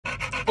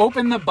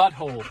Open the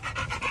butthole.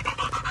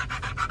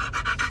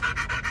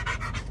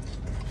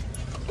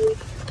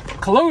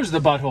 Close the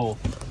butthole.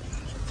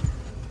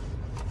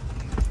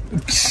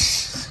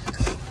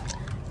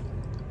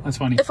 That's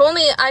funny. If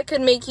only I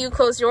could make you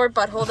close your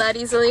butthole that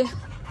easily.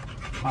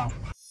 Wow.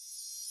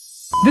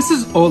 This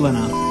is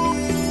Olena.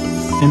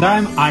 And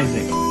I'm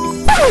Isaac.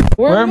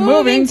 We're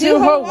moving to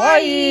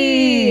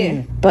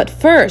Hawaii! But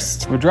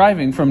first, we're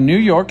driving from New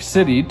York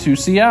City to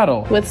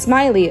Seattle with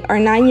Smiley, our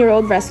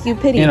 9-year-old rescue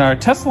pitty, in our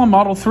Tesla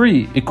Model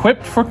 3,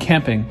 equipped for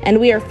camping. And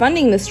we are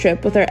funding this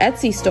trip with our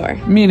Etsy store.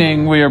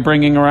 Meaning we are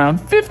bringing around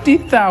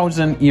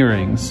 50,000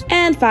 earrings.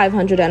 And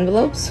 500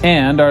 envelopes.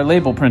 And our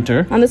label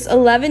printer. On this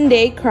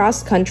 11-day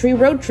cross-country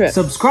road trip.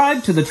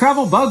 Subscribe to the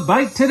Travel Bug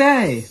Bite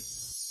today!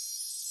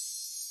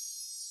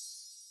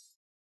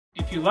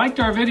 If you liked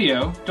our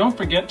video, don't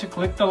forget to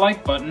click the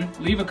like button,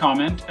 leave a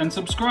comment, and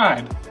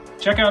subscribe.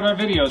 Check out our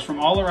videos from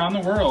all around the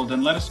world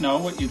and let us know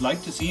what you'd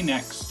like to see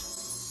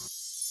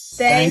next.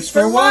 Thanks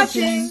for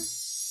watching!